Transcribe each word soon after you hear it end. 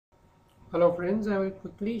Hello friends, I will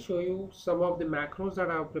quickly show you some of the macros that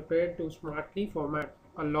I have prepared to smartly format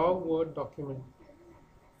a long Word document.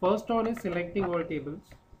 First one is selecting all tables.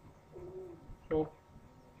 So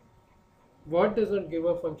Word does not give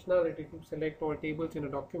a functionality to select all tables in a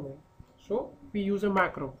document. So we use a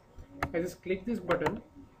macro. I just click this button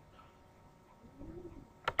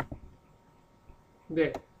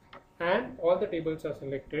there and all the tables are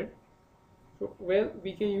selected. So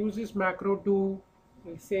we can use this macro to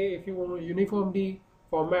say if you want to uniformly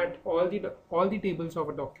format all the tables of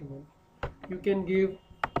a document. You can give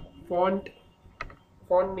font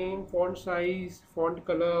name, font size, font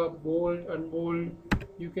color, bold, unbold.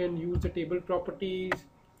 You can use the table properties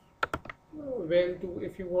well to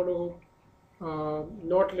if you want to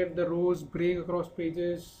not let the rows break across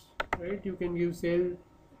pages, right? You can give cell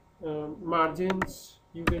margins.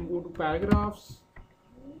 You can go to paragraphs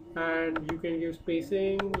and you can give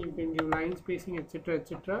spacing. You can give line spacing, etc.,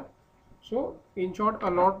 etc. So in short, a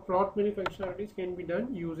lot many functionalities can be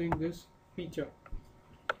done using this feature.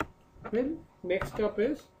 Well, next up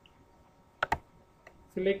is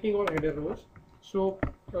selecting all header rows. So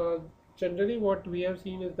generally what we have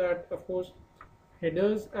seen is that of course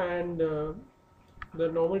headers and the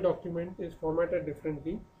normal document is formatted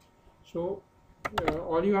differently. So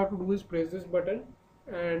all you have to do is press this button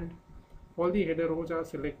and all the header rows are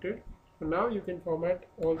selected. So now you can format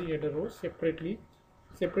all the header rows separate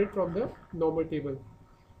from the normal table.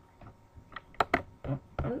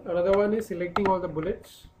 Another one is selecting all the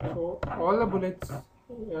bullets. So all the bullets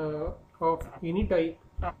of any type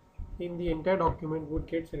in the entire document would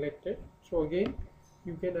get selected. So again,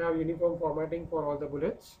 you can have uniform formatting for all the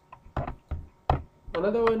bullets.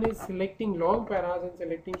 Another one is selecting long paras and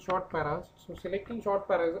selecting short paras. So selecting short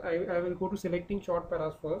paras, I will go to selecting short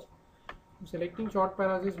paras first. Selecting short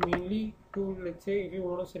paras is mainly to, let's say, if you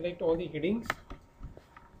want to select all the headings,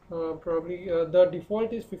 probably the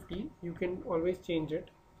default is 50. You can always change it.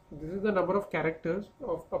 This is the number of characters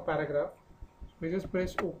of a paragraph. We just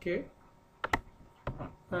press OK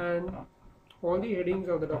and all the headings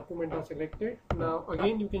of the document are selected. Now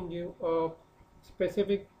again you can give a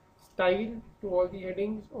specific style to all the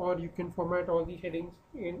headings, or you can format all the headings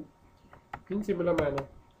in similar manner,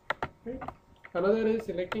 right? Another is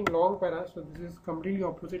selecting long paras. So this is completely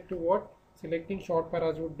opposite to what selecting short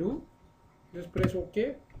paras would do. Just press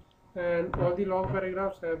OK and all the long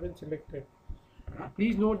paragraphs have been selected.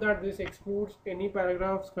 Please note that this excludes any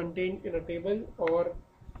paragraphs contained in a table or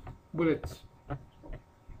bullets.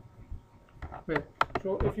 Well,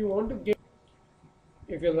 so if you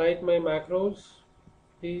like my macros,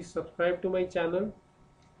 please subscribe to my channel,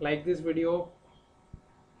 like this video,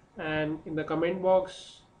 and in the comment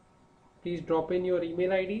box please drop in your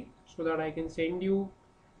email ID so that I can send you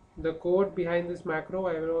the code behind this macro.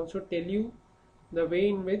 I will also tell you the way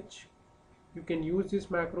in which you can use these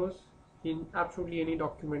macros in absolutely any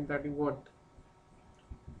document that you want.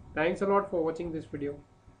 Thanks a lot for watching this video.